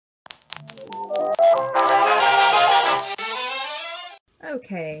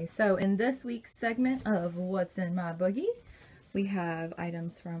Okay, so in this week's segment of What's in My Buggy, we have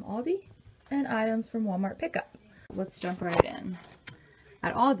items from Aldi and items from Walmart pickup. Let's jump right in.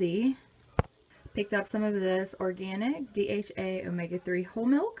 At Aldi, picked up some of this organic DHA omega-3 whole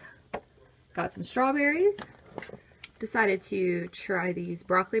milk. Got some strawberries. Decided to try these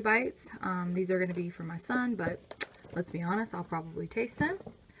broccoli bites. These are going to be for my son, but let's be honest, I'll probably taste them.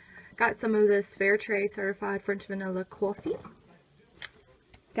 Got some of this fair trade certified French vanilla coffee.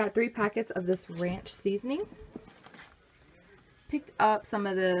 Got 3 packets of this ranch seasoning. Picked up some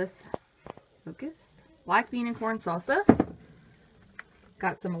of this black bean and corn salsa.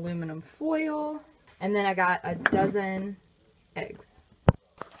 Got some aluminum foil. And then I got a dozen eggs.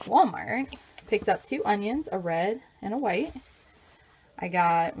 Walmart picked up 2 onions, a red and a white. I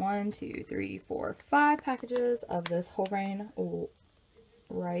got 1, 2, 3, 4, 5 packages of this whole grain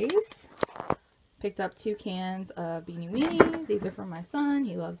rice. Picked up 2 cans of beanie weenies. These are for my son.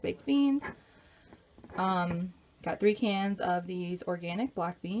 He loves baked beans. Got 3 cans of these organic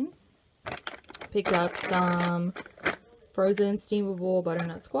black beans. Picked up some frozen steamable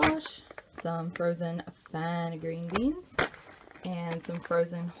butternut squash, some frozen fine green beans, and some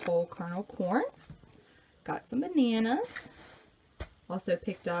frozen whole kernel corn. Got some bananas. Also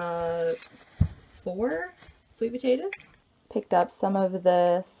picked up 4 sweet potatoes. Picked up some of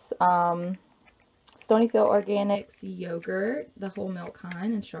this Stonyfield Organics yogurt, the whole milk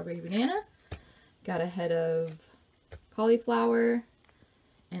kind, and strawberry banana. Got a head of cauliflower,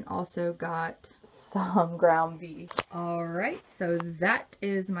 and also got some ground beef. Alright, so that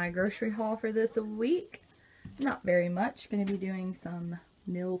is my grocery haul for this week. Not very much. Going to be doing some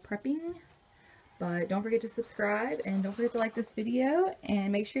meal prepping. But don't forget to subscribe, and don't forget to like this video,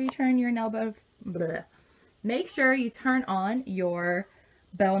 and make sure you turn your Make sure you turn on your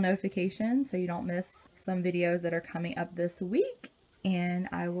bell notification so you don't miss some videos that are coming up this week. And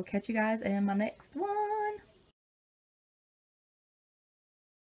I will catch you guys in my next one.